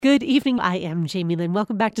Good evening. I am Jamie Lynn.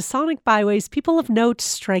 Welcome back to Sonic Byways, People of Note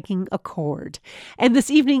Striking a Chord. And this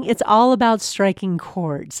evening, it's all about striking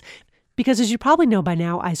chords. Because as you probably know by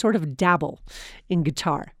now, I sort of dabble in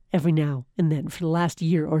guitar every now and then for the last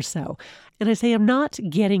year or so. And I say I'm not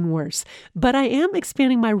getting worse, but I am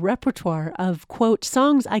expanding my repertoire of, quote,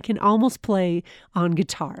 songs I can almost play on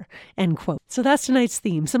guitar, end quote. So that's tonight's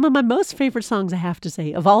theme. Some of my most favorite songs, I have to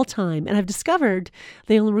say, of all time. And I've discovered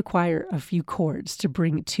they only require a few chords to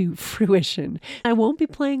bring to fruition. I won't be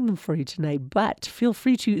playing them for you tonight, but feel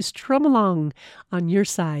free to strum along on your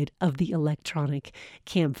side of the electronic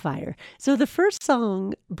campfire. So the first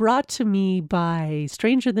song brought to me by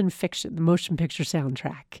Stranger Than Fiction, the motion picture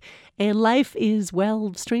soundtrack. And life is,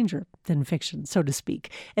 well, stranger than fiction, so to speak.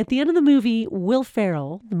 At the end of the movie, Will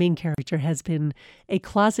Ferrell, the main character, has been a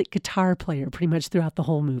closet guitar player pretty much throughout the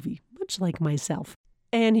whole movie, much like myself.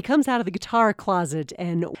 And he comes out of the guitar closet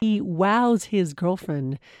and he wows his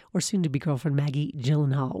girlfriend, or soon-to-be girlfriend, Maggie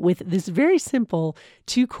Gyllenhaal, with this very simple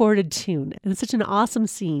two-chorded tune. And it's such an awesome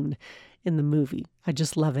scene in the movie. I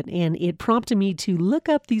just love it. And it prompted me to look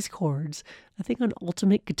up these chords, I think on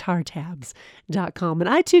ultimateguitartabs.com. And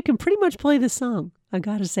I too can pretty much play this song. I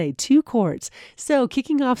gotta say, 2 chords. So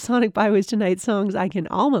kicking off Sonic Byways tonight, songs I can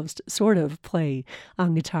almost sort of play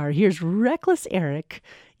on guitar. Here's Reckless Eric.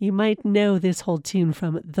 You might know this whole tune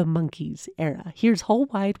from the Monkees era. Here's Whole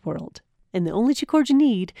Wide World. And the only 2 chords you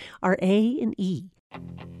need are A and E.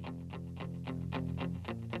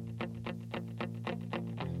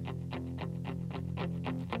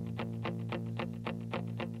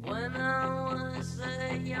 When I was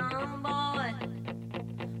a young boy,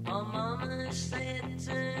 my mama said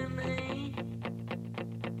to me,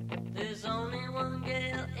 there's only one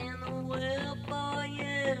girl in the world for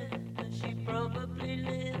you, and she probably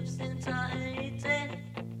lives in Tahiti.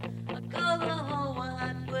 I go the whole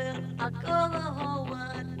wide world, I go the whole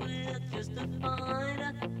wide world just to find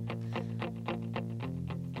her.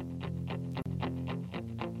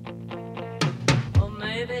 Or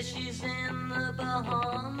maybe she's in the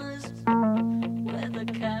Bahamas, where the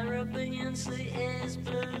Caribbean Sea is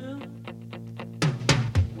blue.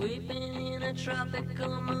 We've been in a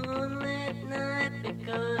tropical moonlit night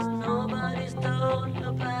because nobody's told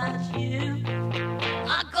about you.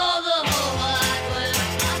 I go the whole wide world,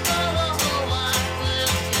 I go the whole wide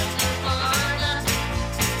world just to find her.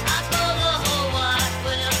 I go the whole wide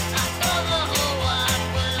world, I go the whole wide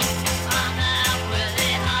world to find out where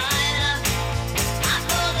they hide her. I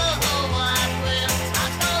go the whole wide world, I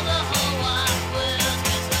go the whole wide world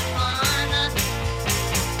just to find her.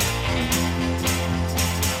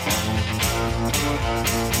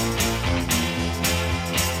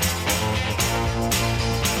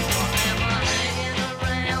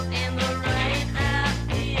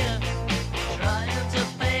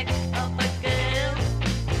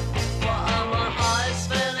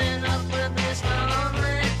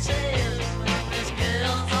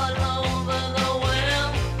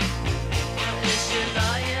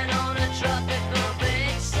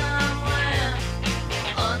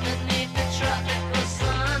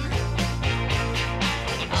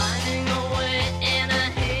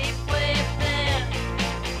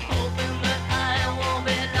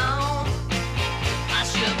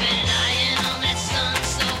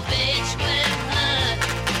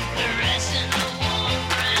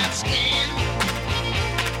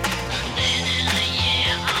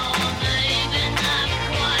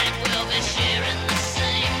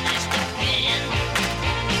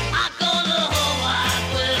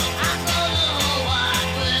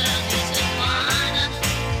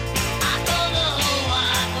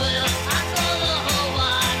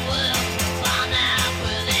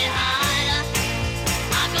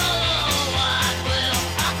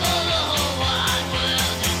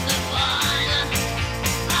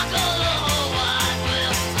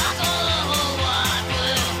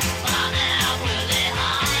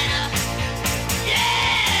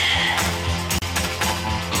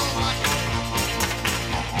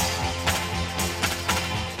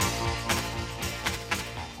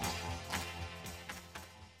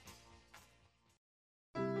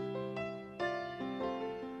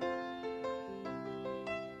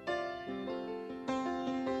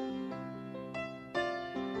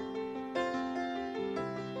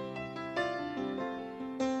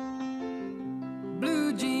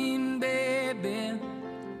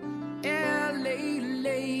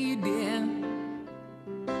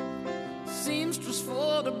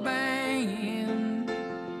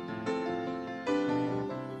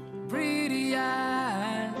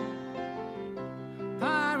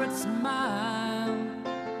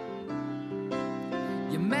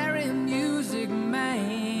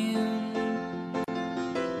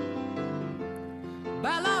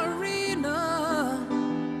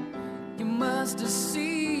 must have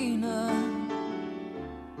seen her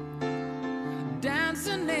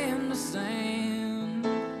dancing in the sand.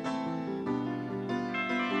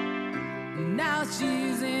 Now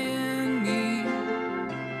she's in me,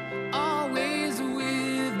 always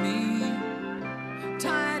with me,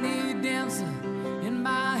 tiny dancer in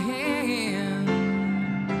my hand.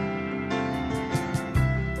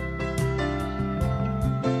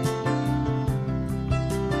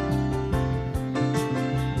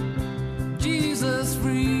 Jesus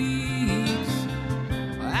freaks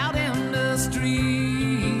out in the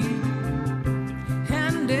street,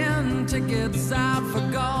 handing tickets out for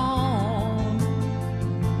gone,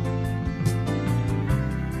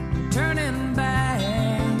 turning back,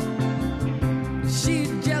 she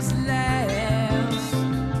just laughs.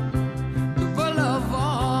 The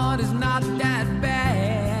boulevard is not that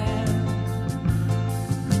bad.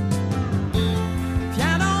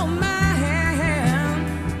 Piano man,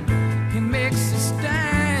 he makes a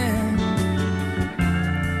stand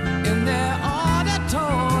in their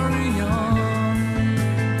auditorium,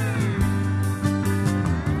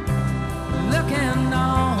 looking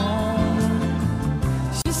on.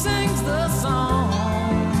 She sings the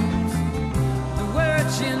songs, the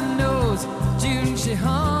words she knows, June she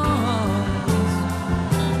hums.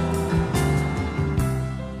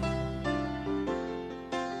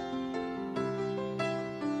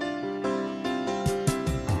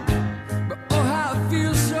 But oh, how it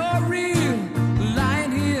feels so real,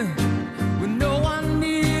 lying here with no one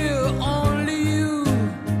near, only you,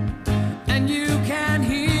 and you can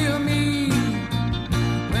hear me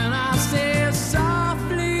when I say it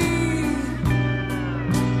softly,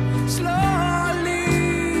 slowly.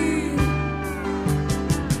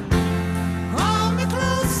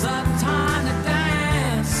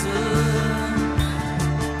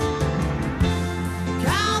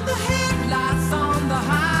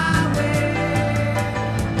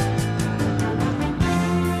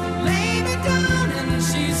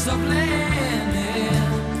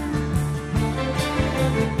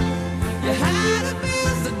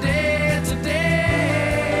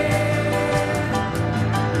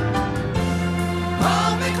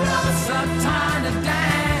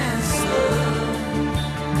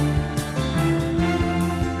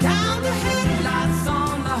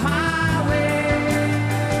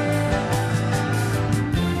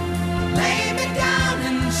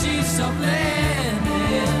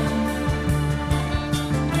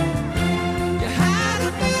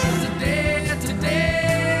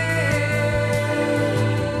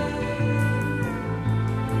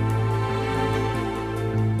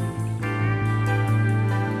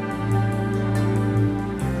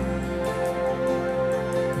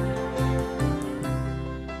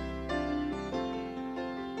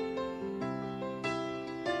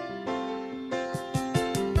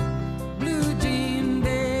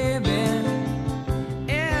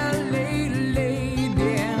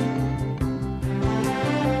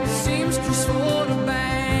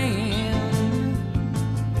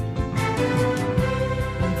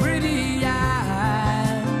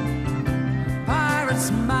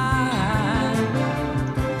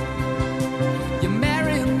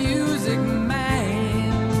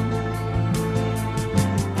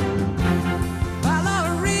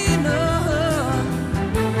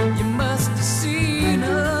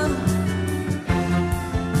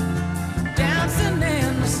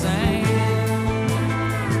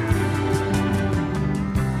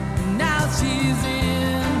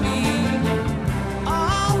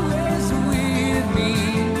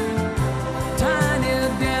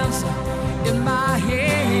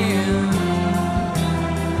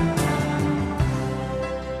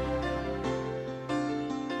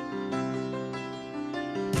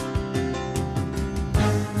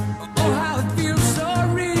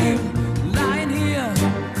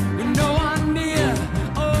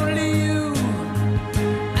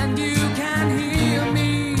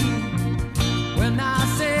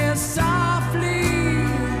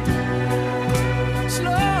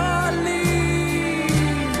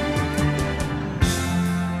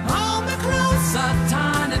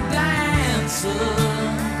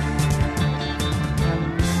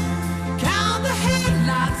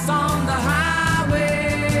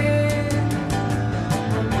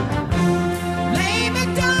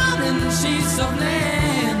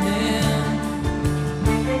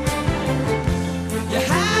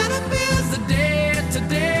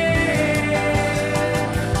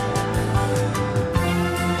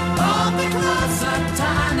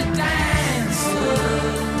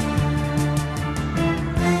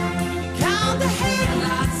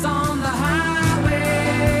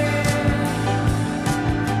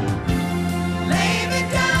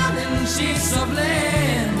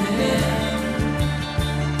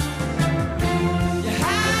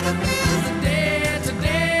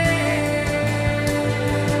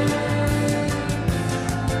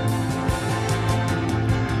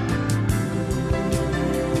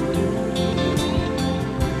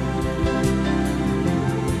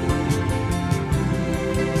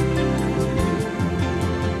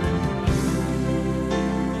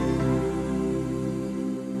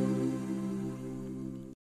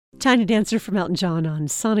 Tiny Dancer from Elton John on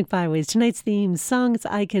Sonic Byways. Tonight's theme, songs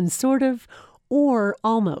I can sort of or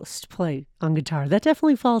almost play on guitar. That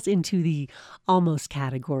definitely falls into the almost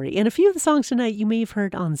category. And a few of the songs tonight you may have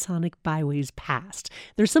heard on Sonic Byways past.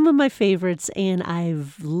 They're some of my favorites, and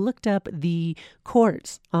I've looked up the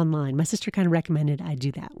chords online. My sister kind of recommended I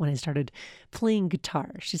do that when I started playing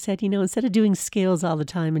guitar. She said, instead of doing scales all the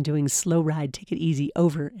time and doing slow ride, take it easy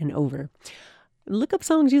over and over. Look up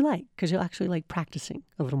songs you like, because you'll actually like practicing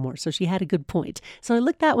a little more. So she had a good point. So I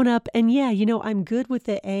looked that one up, and yeah, I'm good with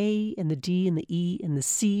the A and the D and the E and the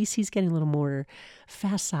C. C's getting a little more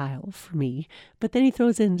facile for me. But then he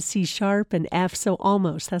throws in C sharp and F, so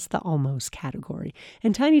almost. That's the almost category.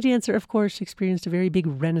 And Tiny Dancer, of course, experienced a very big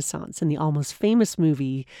renaissance in the Almost Famous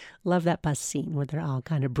movie. Love that bus scene where they're all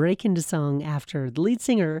kind of break into song after the lead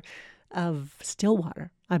singer of Stillwater,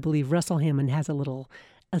 I believe Russell Hammond, has a little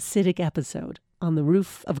acidic episode on the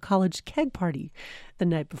roof of a college keg party the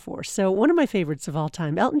night before. So one of my favorites of all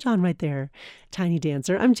time, Elton John right there, Tiny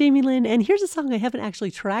Dancer. I'm Jamie Lynn, and here's a song I haven't actually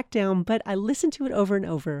tracked down, but I listened to it over and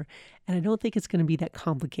over, and I don't think it's going to be that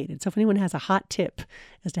complicated. So if anyone has a hot tip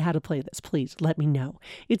as to how to play this, please let me know.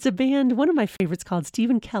 It's a band, one of my favorites, called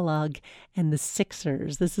Stephen Kellogg and the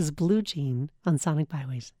Sixers. This is Blue Jean on Sonic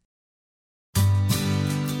Byways.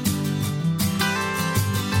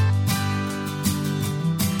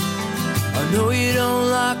 I know you don't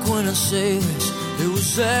like when I say this. It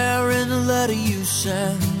was there in the letter you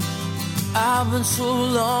sent. I've been so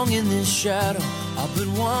long in this shadow. I've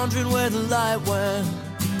been wondering where the light went.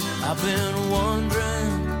 I've been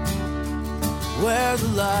wondering where the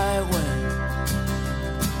light went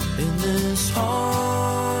in this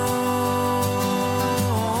home.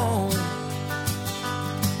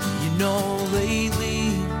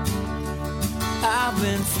 Lately I've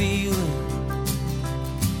been feeling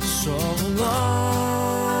so alone.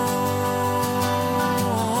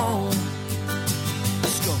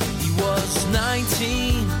 Let's go. He was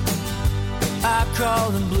 19. I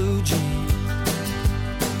called him Blue Jean.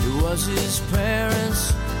 It was his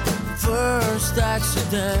parents' first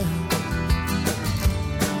accident.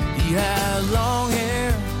 He had long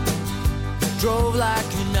hair, drove like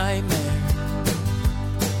a nightmare,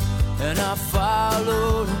 and I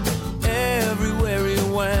followed him everywhere he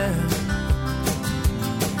went.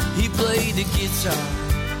 He played the guitar,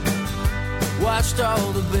 watched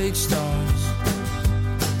all the big stars,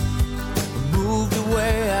 moved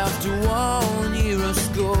away after 1 year of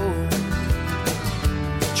school,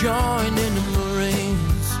 joined in the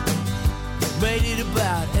Marines, made it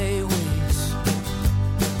about 8 weeks.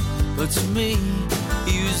 But to me,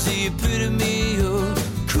 he was the epitome of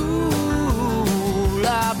cool.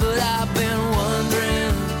 But I've been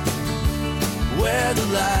wondering where the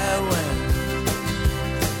light went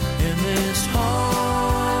in this home.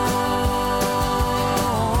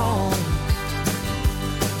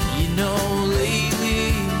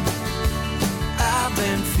 Lately I've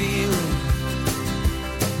been feeling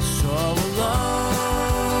so alone.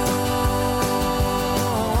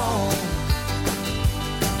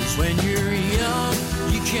 'Cause when you're young,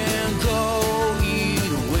 you can't go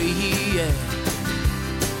either way, yeah.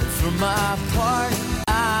 For my part,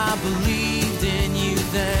 I believed in you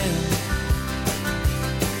then.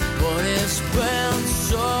 But it's been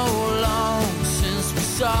so long since we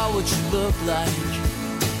saw what you look like.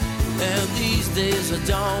 And these days I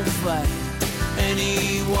don't fight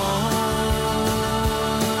anyone.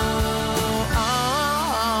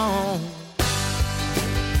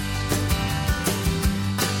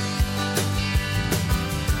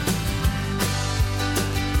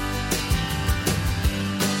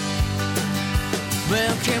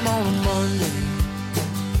 Man came on a Monday,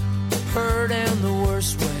 hurt in the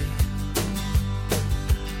worst way.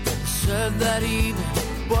 Said that he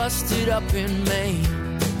busted up in Maine.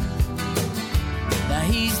 Now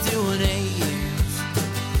he's doing 8 years.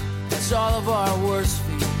 That's all of our worst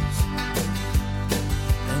fears.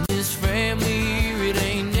 And his family, it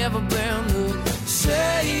ain't never been the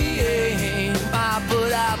same.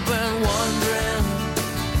 But I've been wondering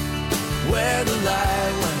where the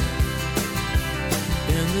light went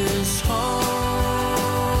in this home.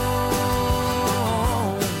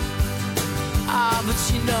 But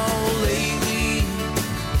lately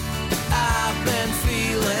I've been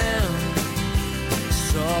feeling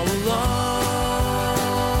so alone.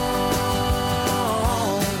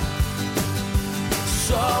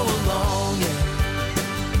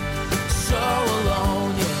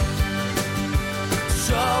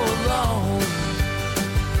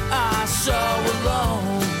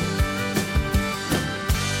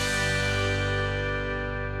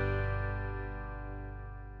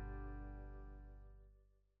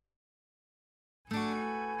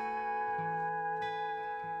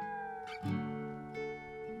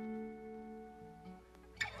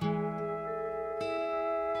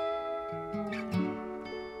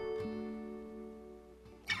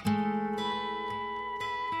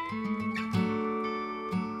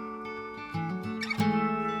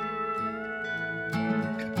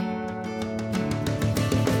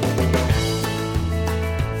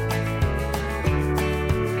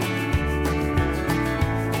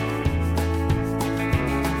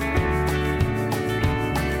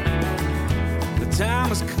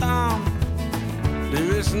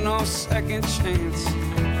 no second chance.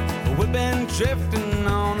 We've been drifting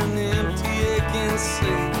on an empty aching sea.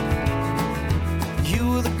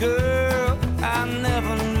 You were the girl I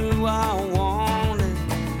never knew I wanted.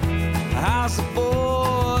 I was the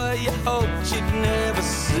boy you hoped you'd never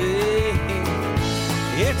see.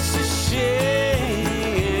 It's a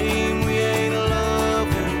shame we ain't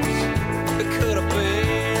lovers. It could have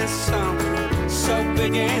been something so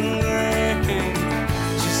big and grand.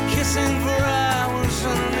 Just kissing for hours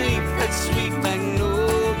underneath that sweet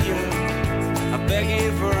magnolia,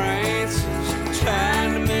 begging for answers,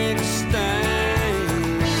 trying to make a stand.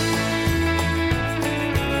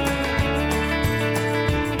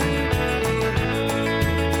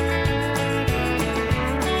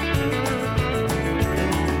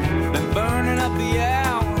 Been burning up the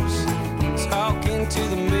hours, talking to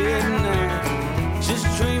the midnight, just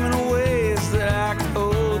dreaming of ways that I could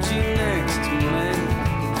hold you next to me.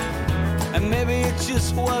 And maybe it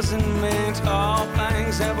just wasn't meant, all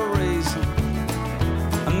things have a reason.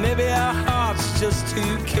 And maybe our hearts just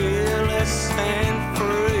too careless and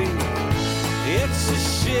free. It's a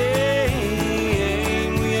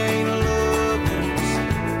shame we ain't lovers.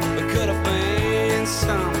 We could have been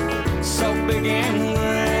something so big and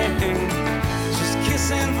grand. Just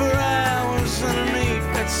kissing for hours underneath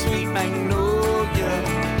that sweet magnolia,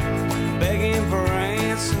 begging for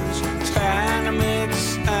answers, trying to make a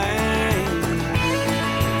stand.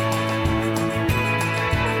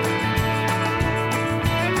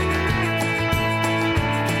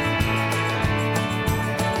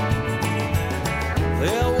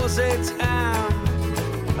 There was a time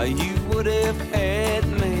you would have had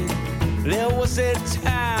me. There was a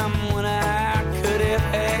time when I could have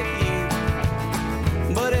had you.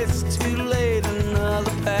 But it's too late, another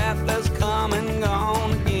path has come and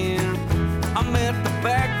gone again. I'm at the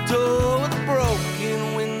back door with a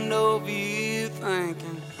broken window view,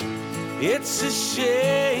 thinking it's a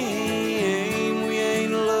shame we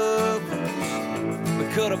ain't lovers. We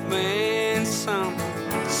could have been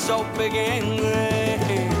something so big and grand.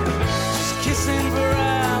 Just kissing for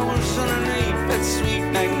hours underneath that sweet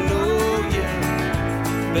magnolia,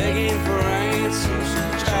 begging for answers,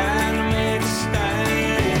 trying to make a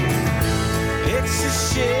stand. It's a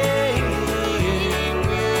shame we ain't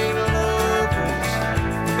lovers.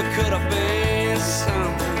 We could have been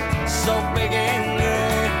something so big and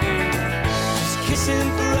grand. Just kissing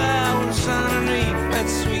for hours underneath that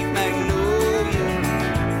sweet magnolia,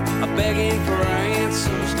 begging for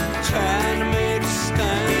answers, trying to make a stand.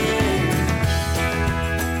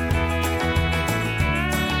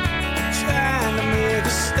 Trying to make a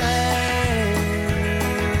stand.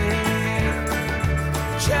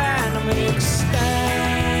 Trying to make a stand.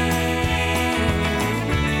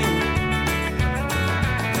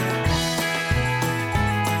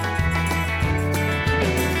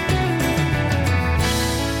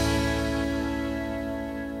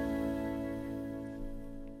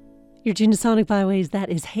 Your tuned to Sonic Byways, that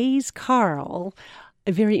is Hayes Carll.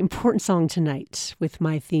 A very important song tonight with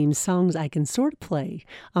my theme, songs I can sort of play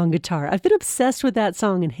on guitar. I've been obsessed with that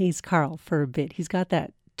song and Hayes Carll for a bit. He's got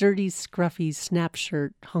that dirty, scruffy, snap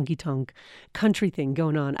shirt, honky-tonk country thing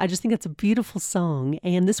going on. I just think it's a beautiful song.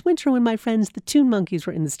 And this winter when my friends, the Tune Monkees,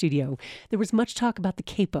 were in the studio, there was much talk about the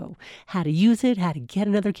capo, how to use it, how to get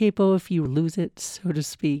another capo if you lose it, so to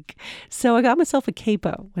speak. So I got myself a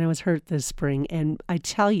capo when I was hurt this spring, and I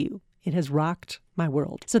tell you, it has rocked my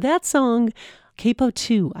world. So that song, Capo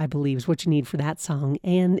 2, I believe, is what you need for that song.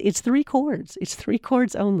 And it's 3 chords. It's 3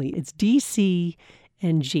 chords only. It's D, C,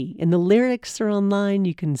 and G. And the lyrics are online.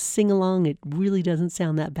 You can sing along. It really doesn't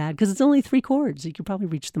sound that bad because it's only 3 chords. You could probably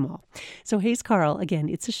reach them all. So Hayes Carll, again,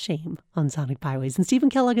 It's a Shame on Sonic Byways. And Stephen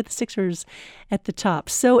Kellogg at the Sixers at the top.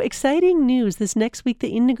 So exciting news. This next week, the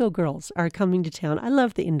Indigo Girls are coming to town. I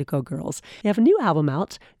love the Indigo Girls. They have a new album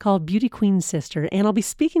out called Beauty Queen Sister. And I'll be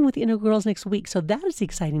speaking with the Indigo Girls next week. So that is the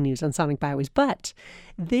exciting news on Sonic Byways. But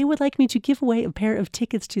they would like me to give away a pair of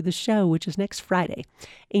tickets to the show, which is next Friday.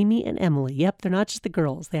 Amy and Emily. Yep, they're not just the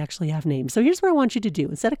girls. They actually have names. So here's what I want you to do.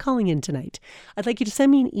 Instead of calling in tonight, I'd like you to send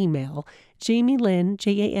me an email, Jamie Lynn,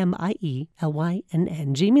 JamieLynn,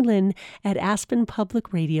 Jamie Lynn at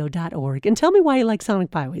aspenpublicradio.org, and tell me why you like Sonic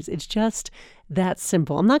Byways. It's just that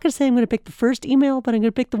simple. I'm not going to say I'm going to pick the first email, but I'm going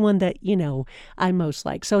to pick the one that, I most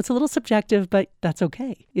like. So it's a little subjective, but that's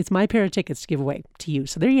okay. It's my pair of tickets to give away to you.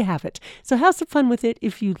 So there you have it. So have some fun with it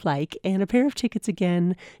if you'd like. And a pair of tickets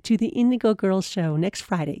again to the Indigo Girls show next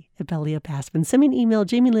Friday at Belly Up Aspen. Send me an email,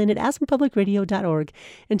 JamieLynn at aspenpublicradio.org,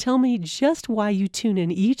 and tell me just why you tune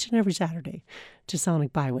in each and every Saturday to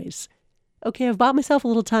Sonic Byways. Okay, I've bought myself a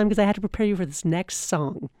little time because I had to prepare you for this next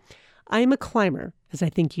song. I am a climber, as I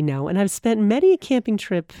think you know, and I've spent many a camping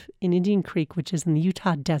trip in Indian Creek, which is in the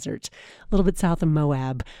Utah desert, a little bit south of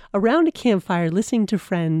Moab, around a campfire listening to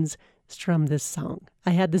friends strum this song. I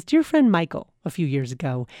had this dear friend Michael a few years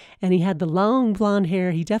ago, and he had the long blonde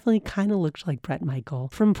hair. He definitely kind of looked like Brett Michael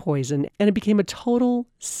from Poison, and it became a total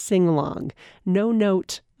sing-along. No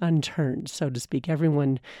note unturned, so to speak.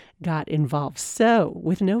 Everyone got involved. So,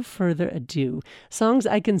 with no further ado, songs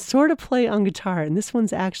I can sort of play on guitar, and this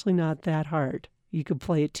one's actually not that hard. You could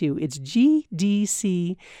play it too. It's G, D,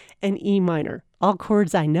 C, and E minor. All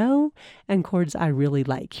chords I know and chords I really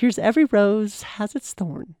like. Here's Every Rose Has Its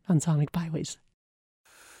Thorn on Sonic Byways.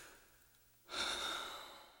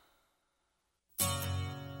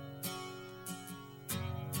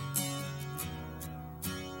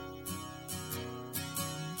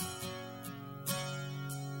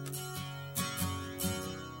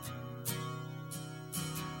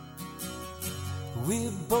 We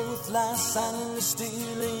both lie silently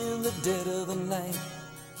still in the dead of the night.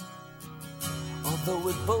 Although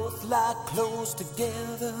we both lie close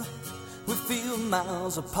together, we feel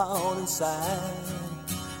miles apart inside.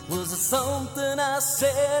 Was it something I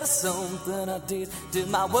said or something I did? Did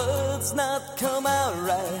my words not come out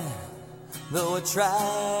right? Though I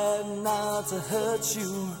tried not to hurt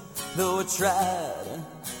you, though I tried,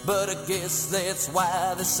 but I guess that's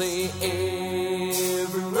why they say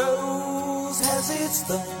every rose has its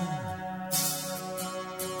thorn.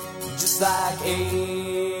 Just like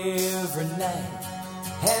every night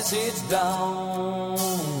has its dawn.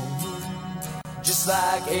 Just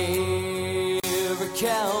like every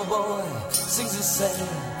cowboy sings a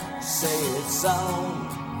sad, sad song.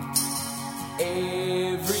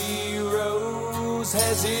 Every rose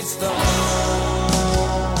has its thorn.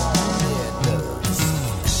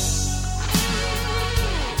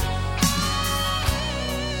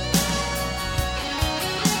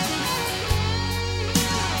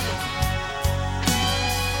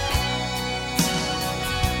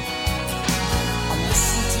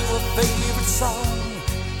 Favorite song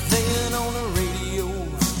playing on the radio.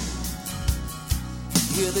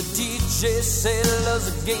 Hear the DJ say love's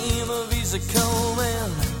a game of easy come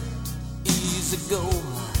and easy go.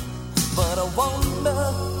 But I wonder,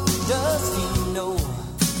 does he know?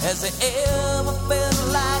 Has he ever felt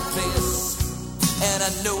like this? And I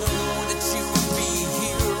know that you would be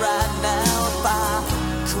here right now if I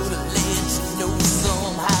could have let you know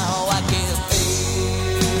somehow. I guess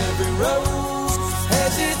every rose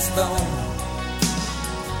has its thorn.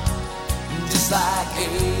 Just like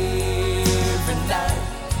every night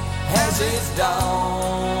has its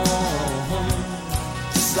dawn.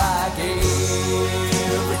 Just like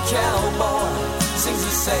every cowboy sings a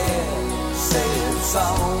sad, sad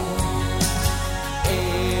song.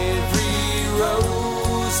 Every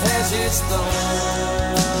rose has its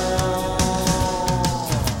thorn.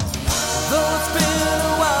 Though it's been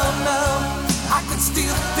a while now, I can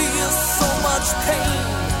still feel so much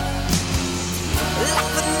pain.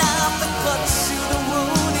 Like the knife that cuts you, the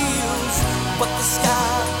wound heals, but the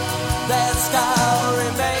scar, that scar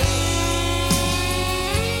remains.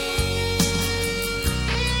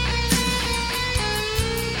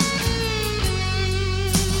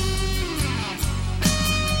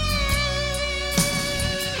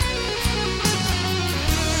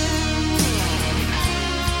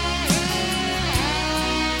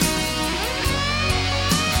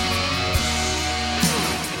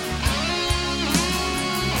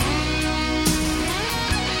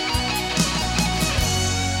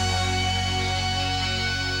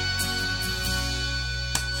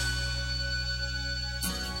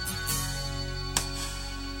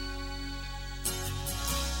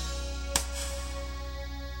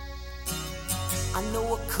 I know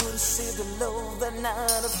I could have saved the love that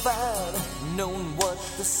night if I'd known what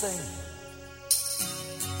to say.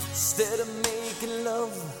 Instead of making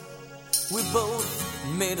love, we both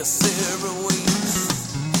made a separate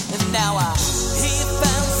ways. And now I hear you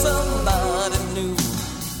found somebody new,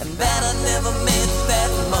 and that I never meant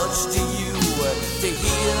that much to you. To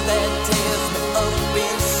hear that tears me up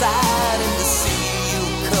inside, and to see you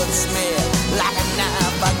cuts me like a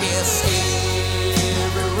knife. I guess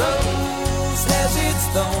every rose has its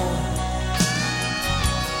thorn.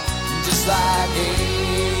 Just like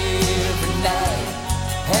every night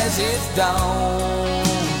has its dawn.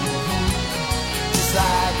 Just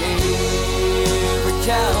like every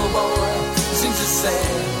cowboy sings a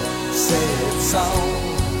sad, sad song.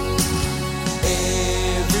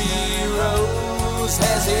 Every rose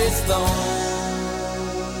has its thorn.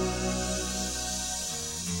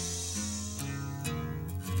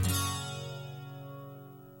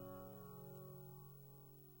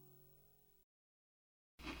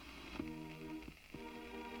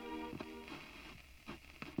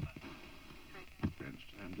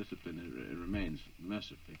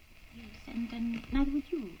 Yes, and neither would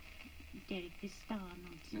you, Derek, this star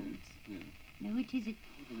nonsense. Yes. No, it isn't.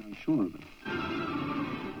 I'm sure of it.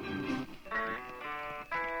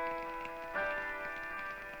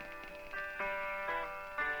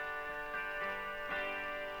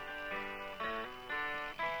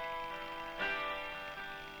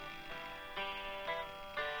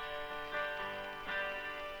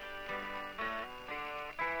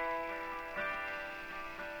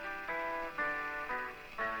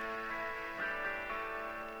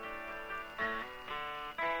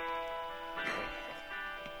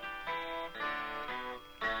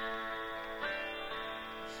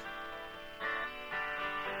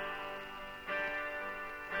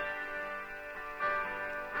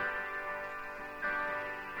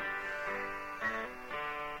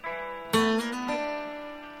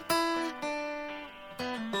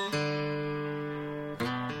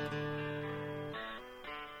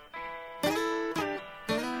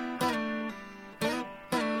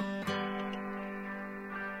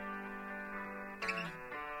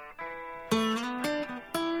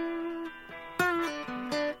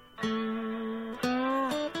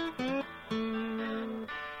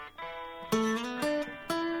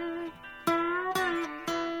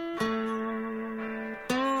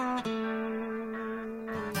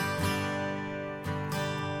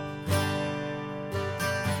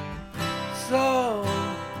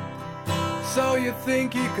 So you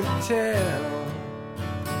think you can tell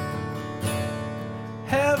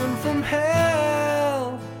heaven from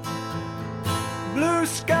hell, blue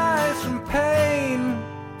skies from pain?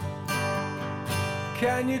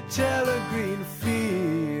 Can you tell a green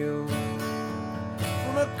field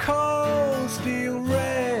from a cold steel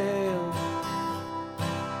rail,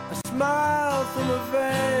 a smile from a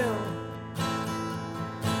veil?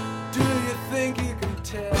 Do you think you can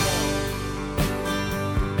tell?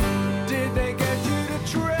 Did they get you to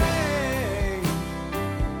train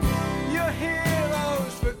your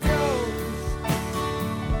heroes for ghosts,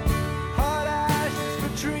 hot ashes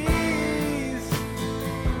for trees,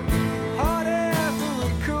 hot air for a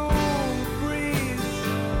cool breeze,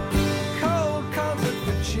 cold comfort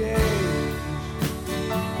for change?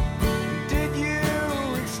 Did you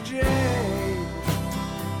exchange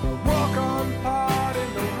a walk-on part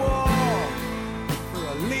in the war for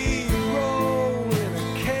a lead role in a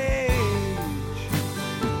cage?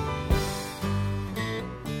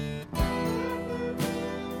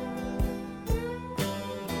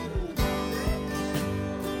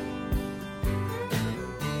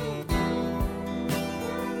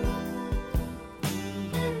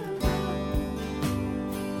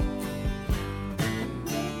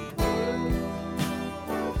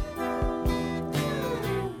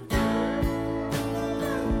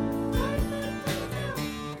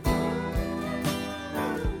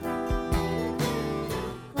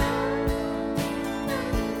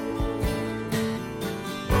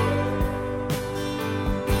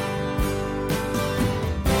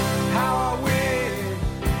 How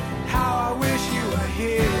I wish you were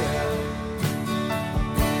here.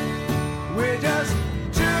 We're just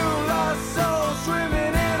two lost souls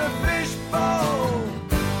swimming in a fishbowl,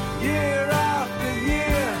 year after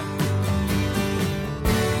year,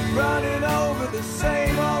 running over the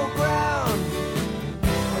same old ground.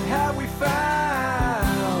 And have we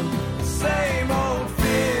found the same old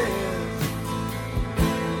fears?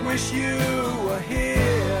 Wish you were here.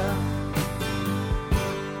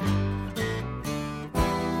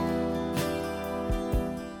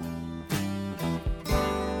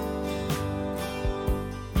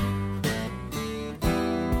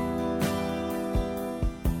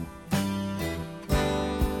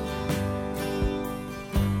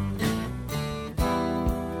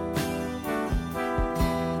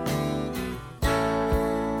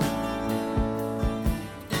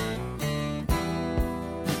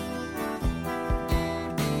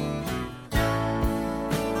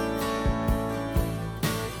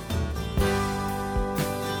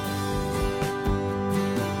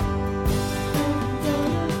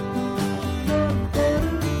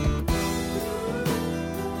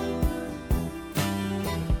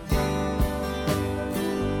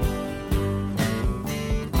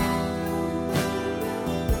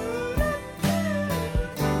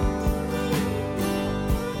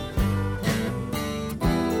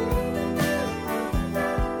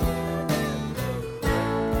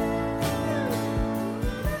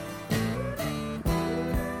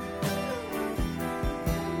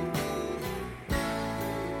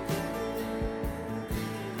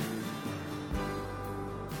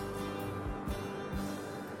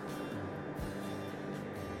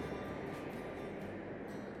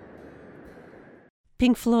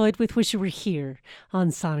 Pink Floyd with Wish You Were Here on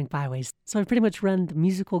Sonic Byways. So I've pretty much run the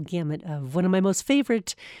musical gamut of one of my most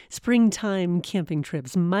favorite springtime camping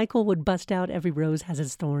trips. Michael would bust out Every Rose Has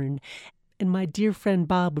Its Thorn, and my dear friend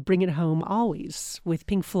Bob would bring it home always with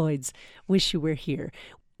Pink Floyd's Wish You Were Here.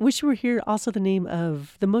 Wish You Were Here, also the name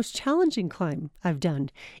of the most challenging climb I've done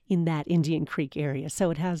in that Indian Creek area. So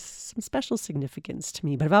it has some special significance to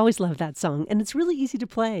me, but I've always loved that song, and it's really easy to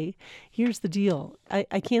play. Here's the deal.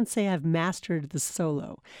 I can't say I've mastered the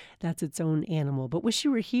solo. That's its own animal. But Wish You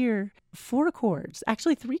Were Here, 4 chords,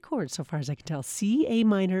 actually 3 chords so far as I can tell. C, A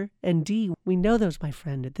minor, and D. We know those, my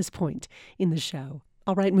friend, at this point in the show.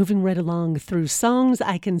 All right, moving right along through songs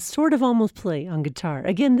I can sort of almost play on guitar.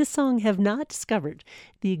 Again, this song have not discovered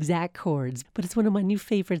the exact chords, but it's one of my new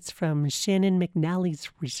favorites from Shannon McNally's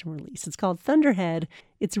recent release. It's called Thunderhead.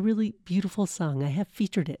 It's a really beautiful song. I have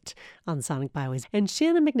featured it on Sonic Byways. And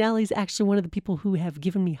Shannon McNally's actually one of the people who have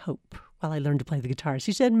given me hope while I learned to play the guitar.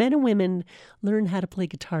 She said men and women learn how to play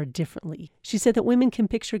guitar differently. She said that women can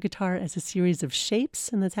picture guitar as a series of shapes,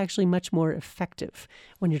 and that's actually much more effective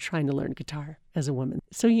when you're trying to learn guitar as a woman.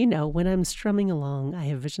 So, when I'm strumming along, I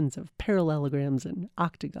have visions of parallelograms and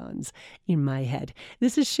octagons in my head.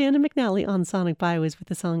 This is Shannon McNally on Sonic Byways with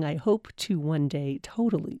the song I hope to one day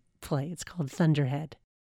totally play. It's called Thunderhead.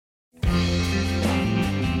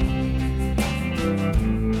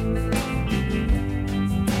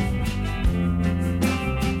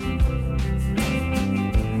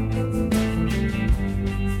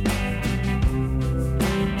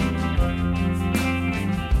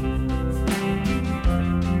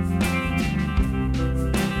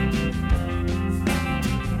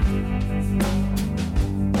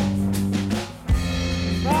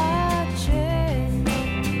 Watching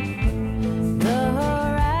the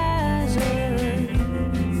horizon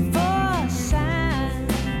for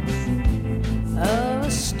signs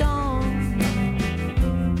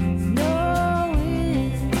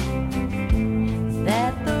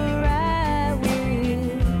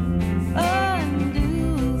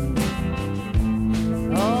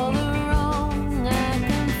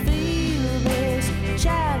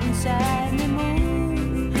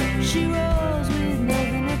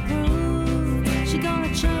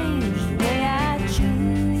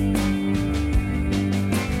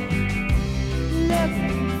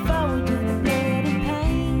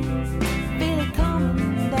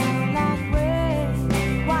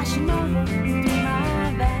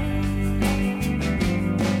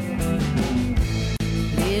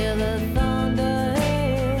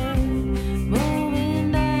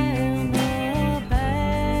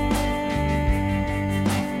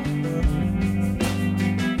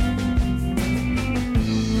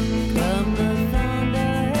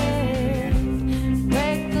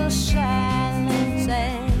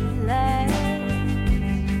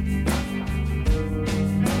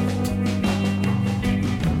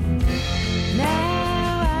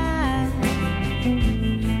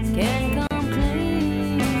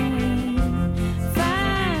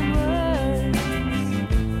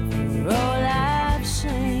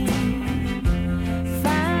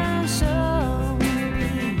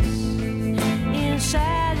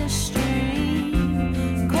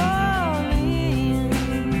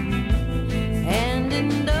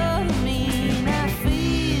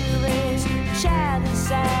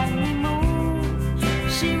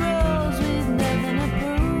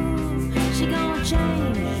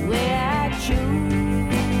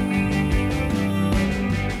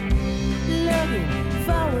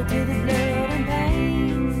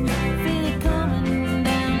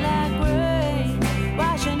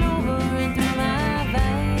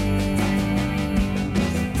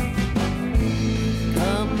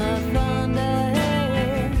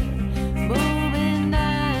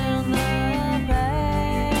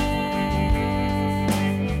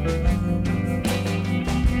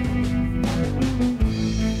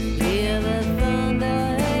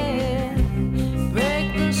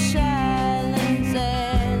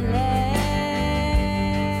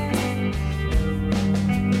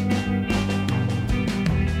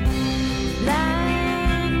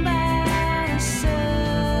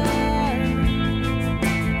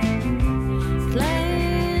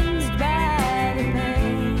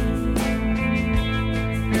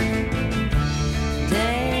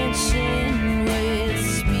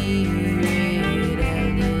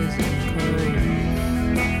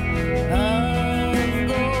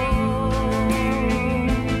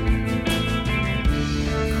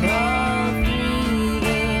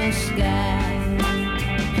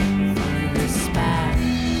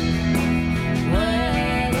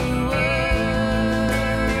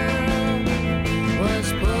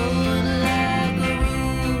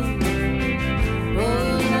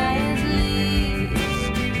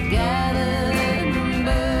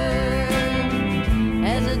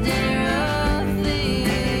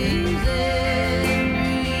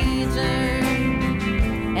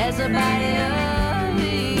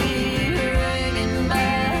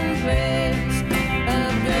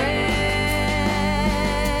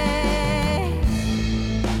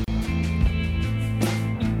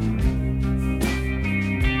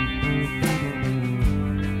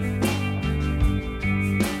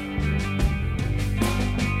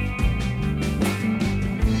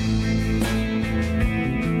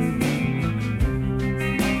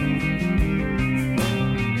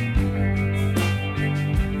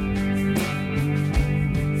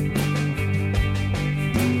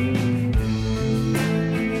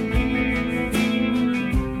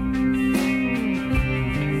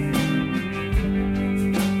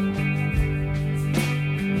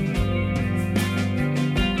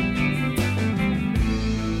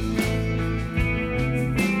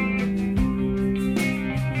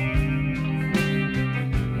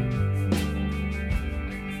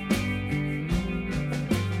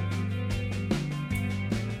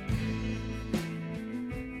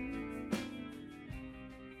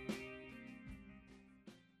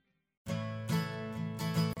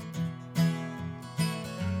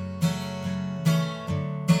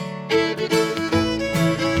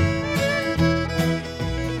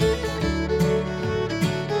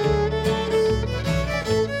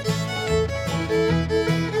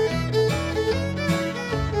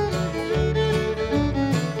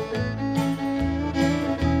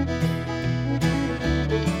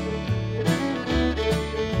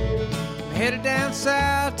Headed down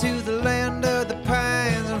south to the land of the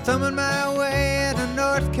pines. I'm thumbing my way to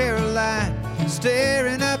North Carolina,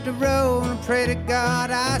 staring up the road and pray to God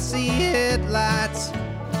I see headlights.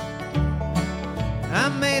 I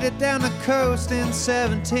made it down the coast in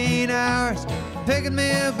 17 hours, picking me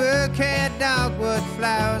a bouquet of dogwood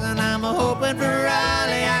flowers, and I'm hoping for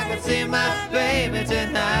Raleigh I can see my baby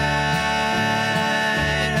tonight.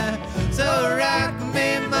 So rock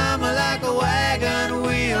me, mama, like a wagon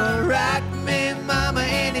wheel. Rock me, mama,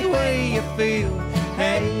 any way you feel.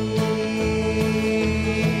 Hey,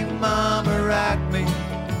 mama, rock me.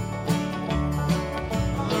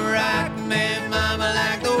 Rock me, mama,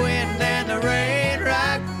 like the wind and the rain.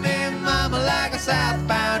 Rock me, mama, like a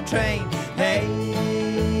southbound train. Hey,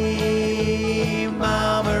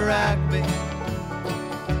 mama, rock me.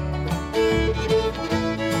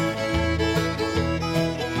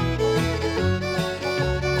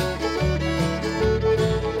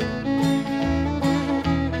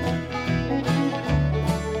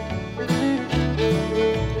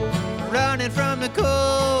 From the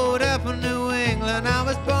cold up in New England, I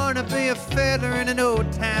was born to be a fiddler in an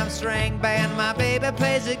old-time string band. My baby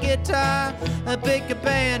plays the guitar, I pick a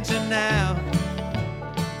banjo now.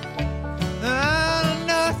 Oh,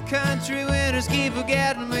 North Country winters keep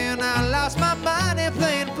forgetting me, and I lost my money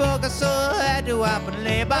playing poker, so I had to up and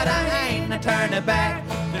lay. But I ain't turning back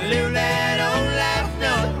to live that old life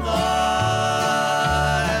no more.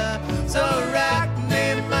 So rock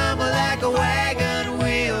me, mama, like a wagon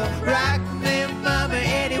wheel. Rock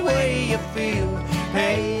you feel.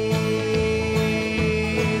 Hey,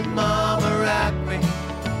 mama, rock me.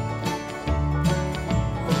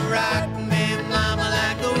 Rock me, mama,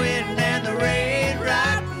 like the wind and the rain.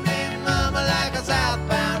 Rock me, mama, like a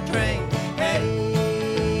southbound train. Hey,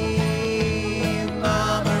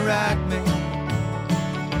 mama, rock me.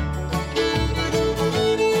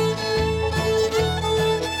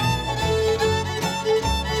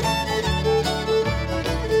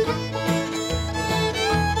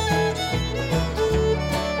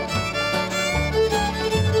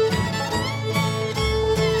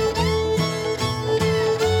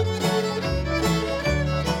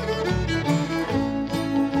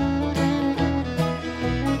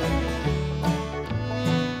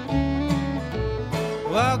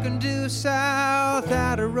 Walking due south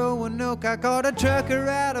out of Roanoke, I caught a trucker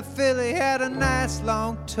out of Philly, had a nice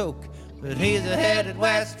long toke. But he's headed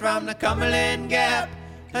west from the Cumberland Gap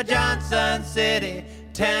to Johnson City,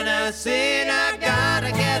 Tennessee. And I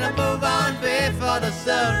gotta get a move on before the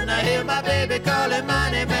sun. I hear my baby calling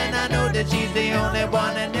my name, and I know that she's the only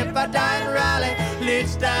one. And if I die in Raleigh, at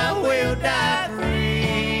least I will die free.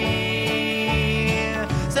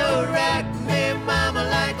 So rock me, mama,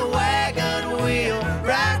 like a wagon wheel.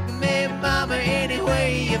 Rock me, mama, any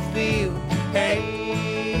way you feel. Hey,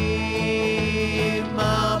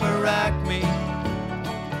 mama, rock me.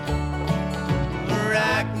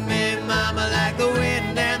 Rock me, mama, like the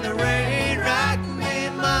wind and the rain. Rock me,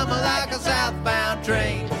 mama, like a southbound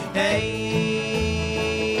train. Hey,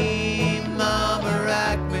 mama,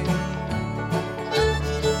 rock me.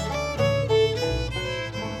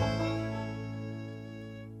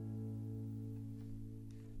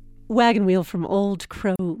 Wagon Wheel from Old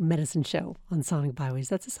Crow Medicine Show on Sonic Byways.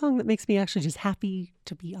 That's a song that makes me actually just happy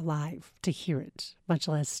to be alive, to hear it, much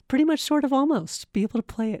less, pretty much, sort of, almost, be able to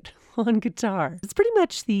play it on guitar. It's pretty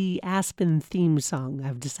much the Aspen theme song,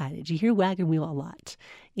 I've decided. You hear Wagon Wheel a lot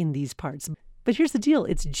in these parts. But here's the deal.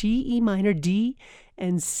 It's G, E minor, D,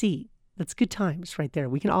 and C. That's good times right there.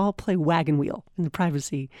 We can all play Wagon Wheel in the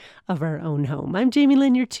privacy of our own home. I'm Jamie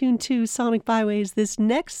Lynn. You're tuned to Sonic Byways. This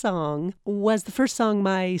next song was the first song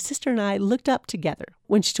my sister and I looked up together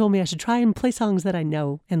when she told me I should try and play songs that I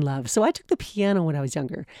know and love. So I took the piano when I was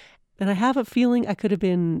younger, and I have a feeling I could have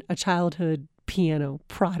been a childhood piano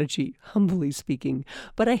prodigy, humbly speaking.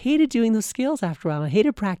 But I hated doing those scales after a while. I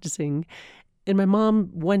hated practicing. And my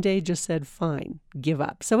mom one day just said, fine, give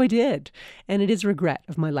up. So I did. And it is a regret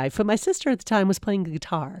of my life. But my sister at the time was playing the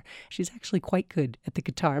guitar. She's actually quite good at the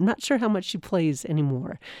guitar. I'm not sure how much she plays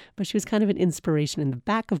anymore, but she was kind of an inspiration in the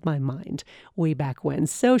back of my mind way back when.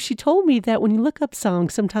 So she told me that when you look up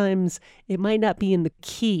songs, sometimes it might not be in the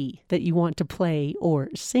key that you want to play or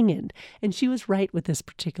sing in. And she was right with this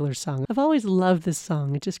particular song. I've always loved this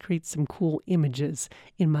song. It just creates some cool images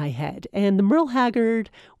in my head. And the Merle Haggard,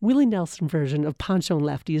 Willie Nelson version of Pancho and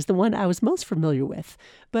Lefty is the one I was most familiar with.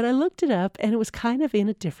 But I looked it up and it was kind of in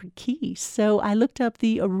a different key. So I looked up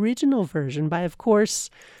the original version by, of course,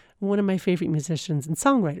 one of my favorite musicians and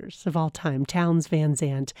songwriters of all time, Townes Van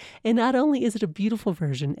Zandt. And not only is it a beautiful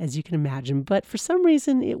version, as you can imagine, but for some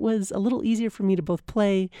reason it was a little easier for me to both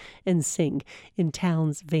play and sing in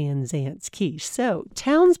Townes Van Zandt's key. So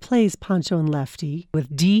Townes plays Pancho and Lefty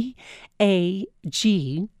with D, A,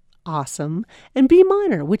 G, awesome, and B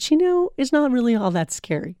minor, which, is not really all that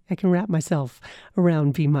scary. I can wrap myself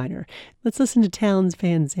around B minor. Let's listen to Townes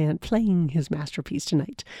Van Zandt playing his masterpiece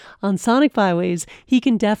tonight. On Sonic Byways, he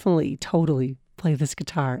can definitely, totally play this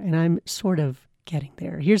guitar, and I'm sort of getting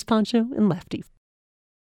there. Here's Pancho and Lefty.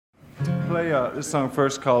 Play this song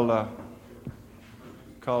first called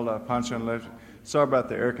Pancho and Lefty. Sorry about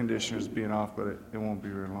the air conditioners being off, but it won't be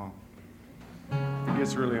very long. It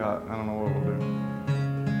gets really hot. I don't know what we'll do.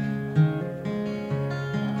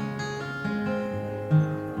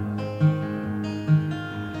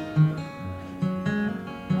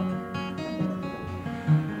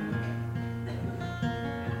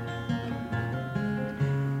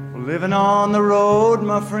 Living on the road,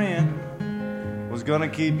 my friend, was gonna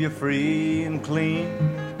keep you free and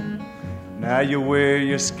clean. Now you wear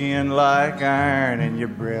your skin like iron and your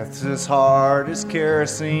breath's as hard as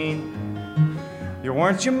kerosene. You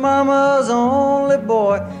weren't your mama's only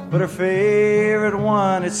boy, but her favorite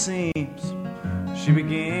one, it seems. She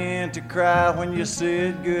began to cry when you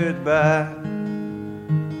said goodbye.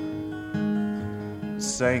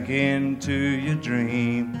 Sank into your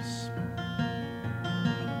dreams.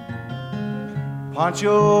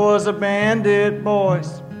 Pancho was a bandit,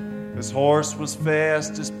 boys. His horse was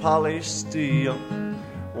fast as polished steel.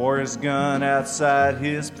 Wore his gun outside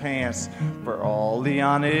his pants for all the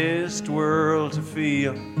honest world to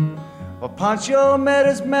feel. Well, Pancho met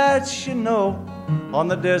his match, on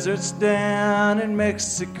the deserts down in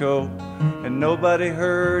Mexico, and nobody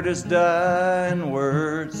heard his dying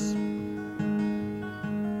words.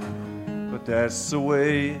 But that's the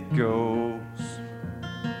way it goes.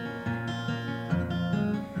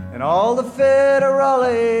 And all the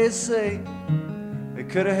federales say they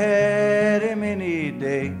could have had him any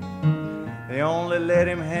day. They only let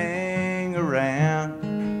him hang around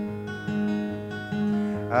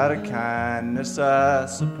out of kindness, I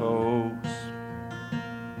suppose.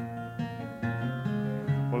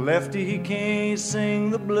 Well, Lefty, he can't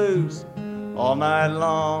sing the blues all night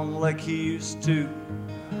long like he used to.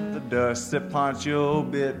 The dust that Pancho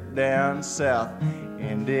bit down south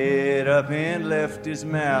ended up in Lefty's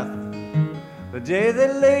mouth. The day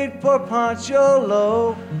they laid poor Pancho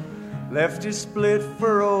low, Lefty split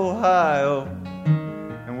for Ohio,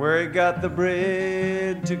 and where he got the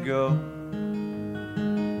bread to go,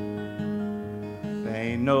 there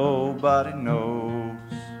ain't nobody knows.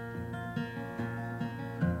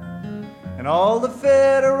 And all the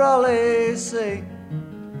federales say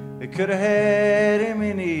they could have had him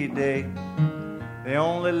any day. They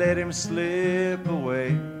only let him slip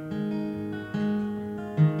away.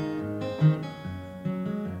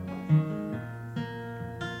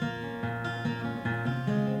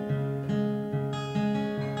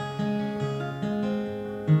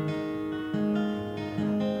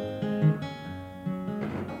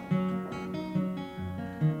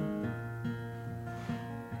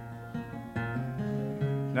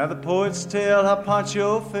 Now the poets tell how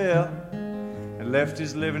Pancho fell and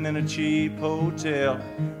Lefty's living in a cheap hotel.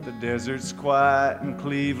 The desert's quiet and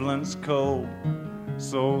Cleveland's cold,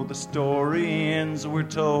 so the story ends, we're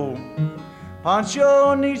told.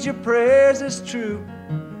 Pancho needs your prayers, it's true.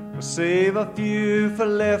 We'll save a few for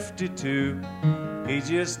Lefty too. He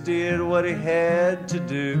just did what he had to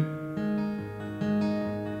do,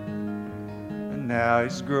 and now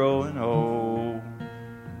he's growing old.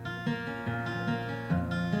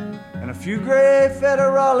 And a few gray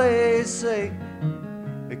federales say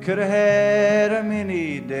they could have had him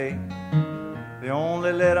any day. They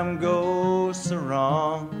only let him go so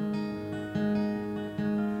wrong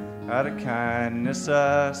out of kindness,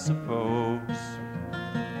 I suppose.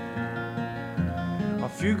 A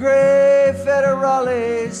few gray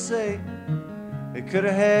federales say they could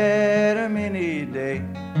have had him any day.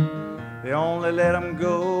 They only let him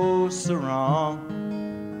go so wrong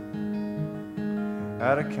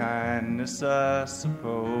out of kindness, I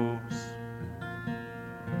suppose.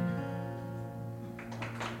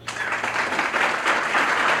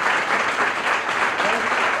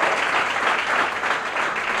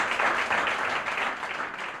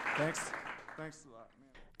 Thanks a lot, man.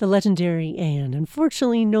 The legendary Anne,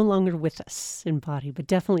 unfortunately no longer with us in body, but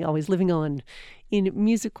definitely always living on in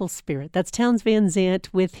musical spirit. That's Townes Van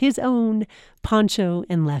Zandt with his own Pancho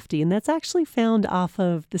and Lefty, and that's actually found off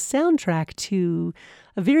of the soundtrack to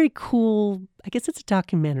a very cool, I guess it's a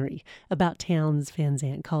documentary about Townes Van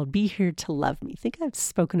Zandt called Be Here to Love Me. I think I've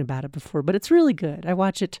spoken about it before, but it's really good. I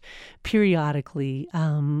watch it periodically.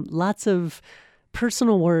 Lots of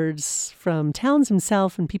personal words from Townes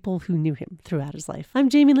himself and people who knew him throughout his life. I'm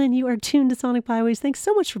Jamie Lynn. You are tuned to Sonic Byways. Thanks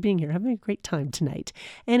so much for being here. Having a great time tonight.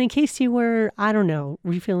 And in case you were,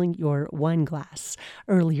 refilling your wine glass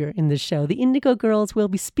earlier in the show, the Indigo Girls will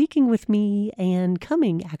be speaking with me and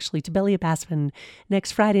coming actually to Belly Up Aspen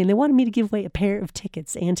next Friday. And they wanted me to give away a pair of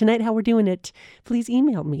tickets. And tonight, how we're doing it, please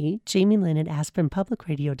email me,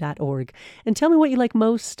 jamielynn@aspenpublicradio.org, and tell me what you like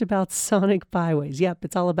most about Sonic Byways. Yep,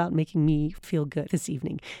 it's all about making me feel good this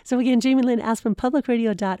evening. So again, Jamie Lynn,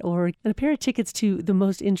 AspenPublicRadio.org, and a pair of tickets to the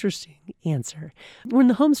most interesting answer. We're in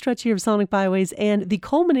the home stretch here of Sonic Byways and the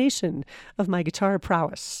culmination of my guitar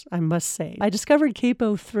prowess, I must say. I discovered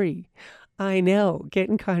Capo 3. I know,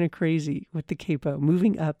 getting kind of crazy with the capo,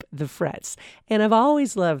 moving up the frets. And I've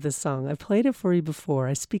always loved this song. I've played it for you before.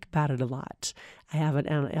 I speak about it a lot. I have it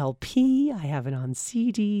on LP. I have it on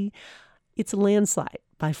CD. It's Landslide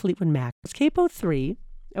by Fleetwood Mac. It's Capo 3.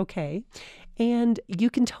 Okay. And you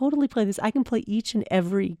can totally play this. I can play each and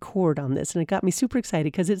every chord on this. And it got me super excited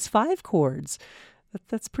because it's 5 chords.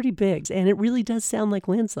 That's pretty big. And it really does sound like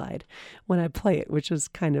Landslide when I play it, which is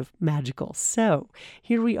kind of magical. So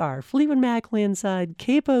here we are. Fleetwood Mac, Landslide,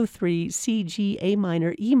 Capo 3, C, G, A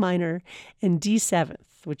minor, E minor, and D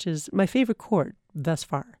 7th, which is my favorite chord thus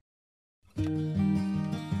far.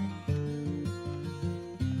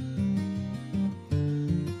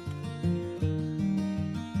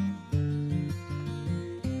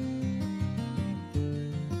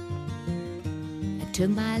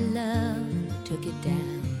 Took my love, took it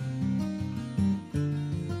down.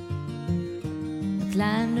 I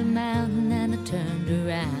climbed a mountain and I turned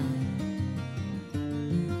around,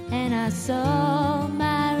 and I saw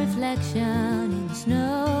my reflection in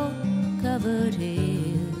snow-covered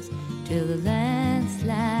hills till the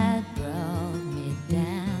landslide brought me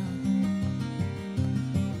down.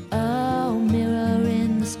 Oh, mirror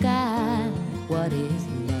in the sky, what is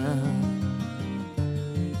love?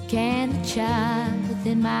 Can the child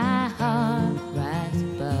within my heart rise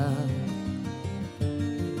above?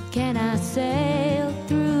 Can I sail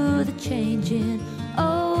through the changing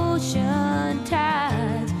ocean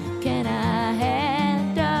tides? Can I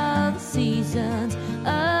handle the seasons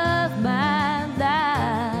of my life?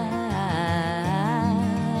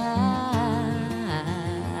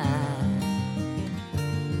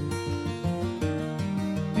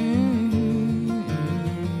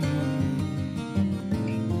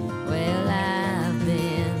 Well, I've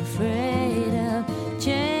been afraid of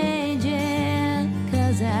changing,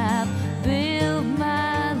 'cause I've built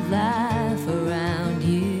my life around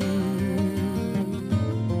you.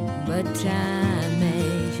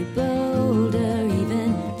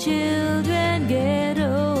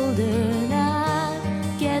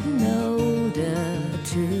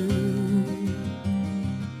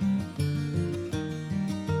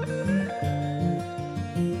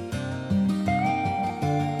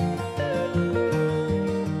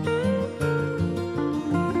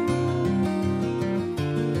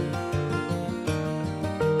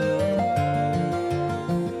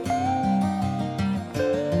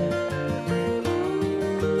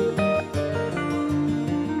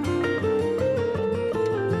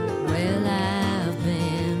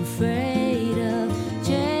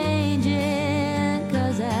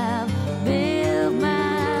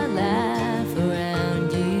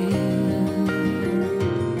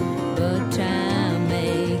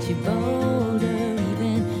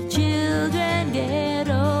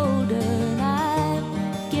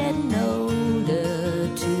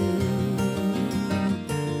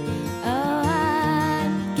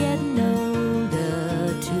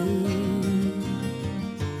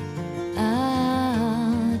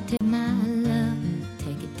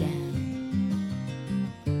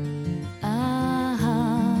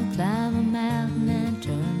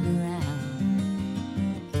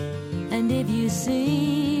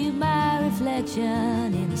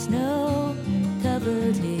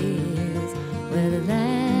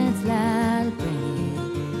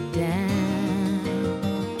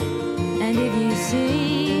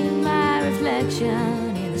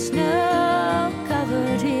 ocean in the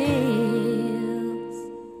snow-covered hills.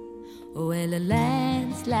 Well, a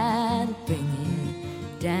landslide will bring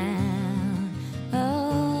it down.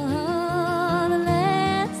 Oh, the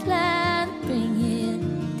landslide will bring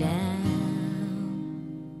it down.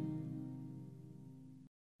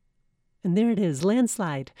 And there it is,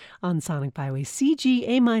 Landslide on Sonic Byway. C, G,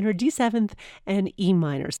 A minor, D seventh, and E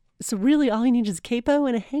minor. So really all you need is capo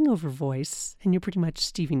and a hangover voice, and you're pretty much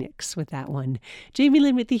Stevie Nicks with that one. Jamie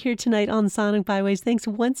Lynn with you here tonight on Sonic Byways. Thanks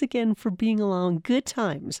once again for being along. Good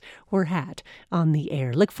times were had on the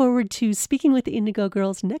air. Look forward to speaking with the Indigo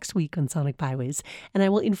Girls next week on Sonic Byways, and I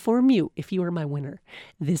will inform you if you are my winner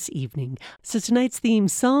this evening. So tonight's theme,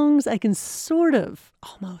 songs I can sort of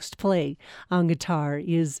almost play on guitar,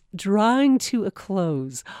 is drawing to a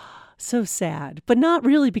close. So sad, but not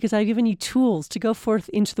really, because I've given you tools to go forth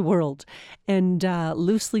into the world and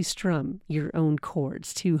loosely strum your own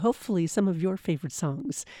chords to hopefully some of your favorite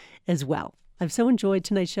songs as well. I've so enjoyed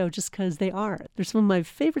tonight's show just because they're some of my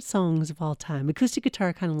favorite songs of all time. Acoustic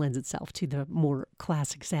guitar kind of lends itself to the more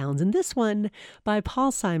classic sounds. And this one by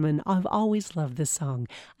Paul Simon, I've always loved this song.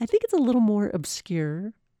 I think it's a little more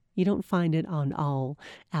obscure. You don't find it on all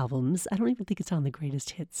albums. I don't even think it's on the Greatest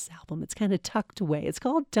Hits album. It's kind of tucked away. It's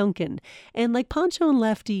called Duncan. And like Pancho and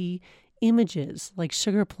Lefty, images like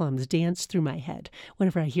sugar plums dance through my head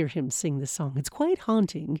whenever I hear him sing this song. It's quite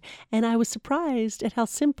haunting. And I was surprised at how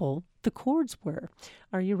simple the chords were.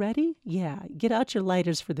 Are you ready? Yeah. Get out your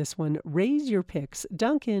lighters for this one. Raise your picks.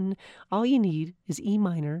 Duncan, all you need is E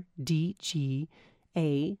minor, D, G,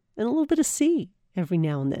 A, and a little bit of C every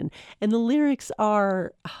now and then. And the lyrics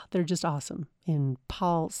are, they're just awesome in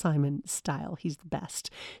Paul Simon style. He's the best.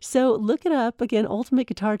 So look it up. Again,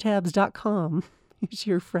 ultimateguitartabs.com is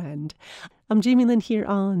your friend. I'm Jamie Lynn here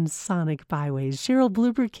on Sonic Byways. Cheryl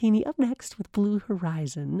Bluebird Caney up next with Blue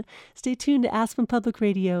Horizon. Stay tuned to Aspen Public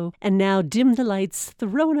Radio. And now dim the lights,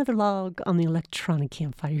 throw another log on the electronic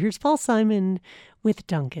campfire. Here's Paul Simon with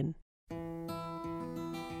Duncan.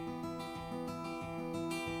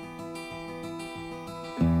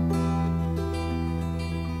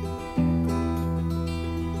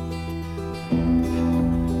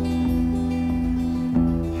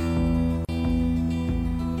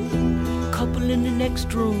 In the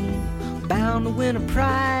next room, bound to win a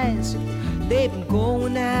prize. They've been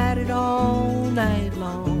going at it all night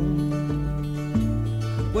long.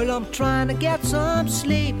 Well, I'm trying to get some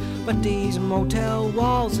sleep, but these motel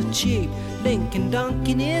walls are cheap. Lincoln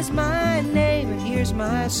Duncan is my name, and here's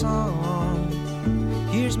my song.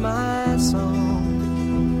 Here's my song.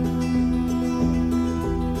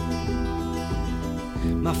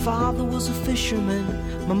 My father was a fisherman,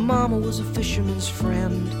 my mama was a fisherman's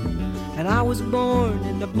friend. And I was born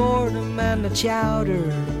in the boredom and the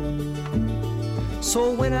chowder.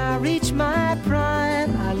 So when I reached my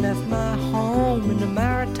prime, I left my home in the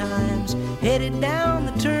Maritimes, headed down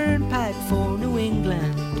the turnpike for New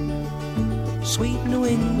England, sweet New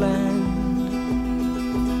England.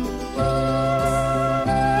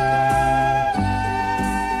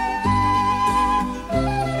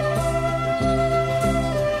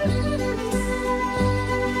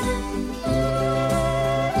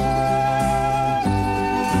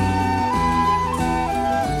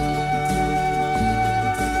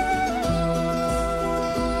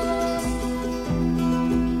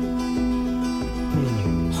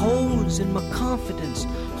 In my confidence,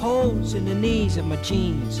 holes in the knees of my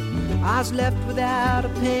jeans. I was left without a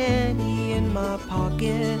penny in my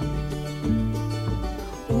pocket.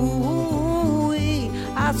 Ooh,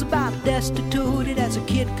 I was about destitute as a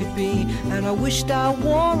kid could be, and I wished I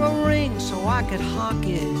wore a ring so I could hawk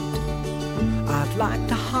it. I'd like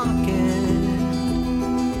to hawk it.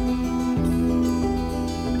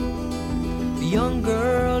 A young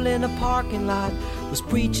girl in a parking lot was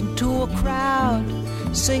preaching to a crowd,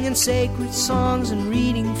 singing sacred songs and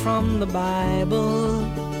reading from the Bible.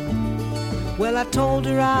 Well, I told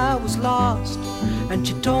her I was lost, and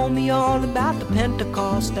she told me all about the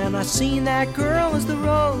Pentecost, and I seen that girl as the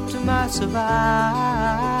road to my survival.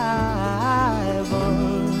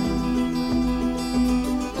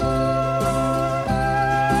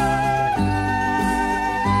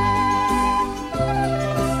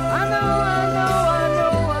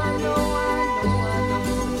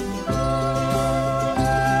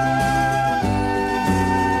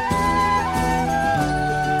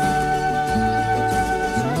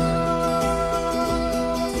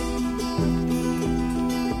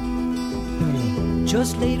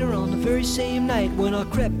 Just later on the very same night, when I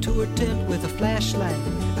crept to her tent with a flashlight,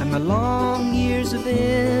 and my long years of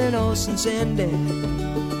innocence ended.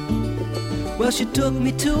 Well, she took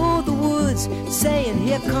me to the woods, saying,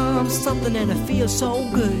 here comes something, and I feel so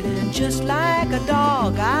good. And just like a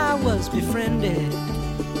dog, I was befriended.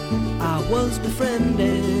 I was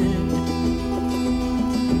befriended.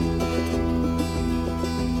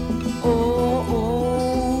 Oh,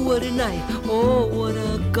 oh, what a night. Oh, what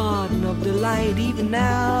a garden of delight. Even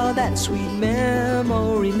now that sweet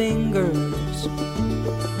memory lingers.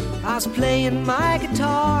 I was playing my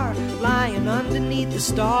guitar, lying underneath the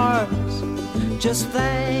stars, just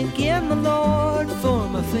thanking the Lord for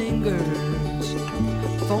my fingers,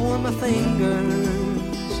 for my fingers.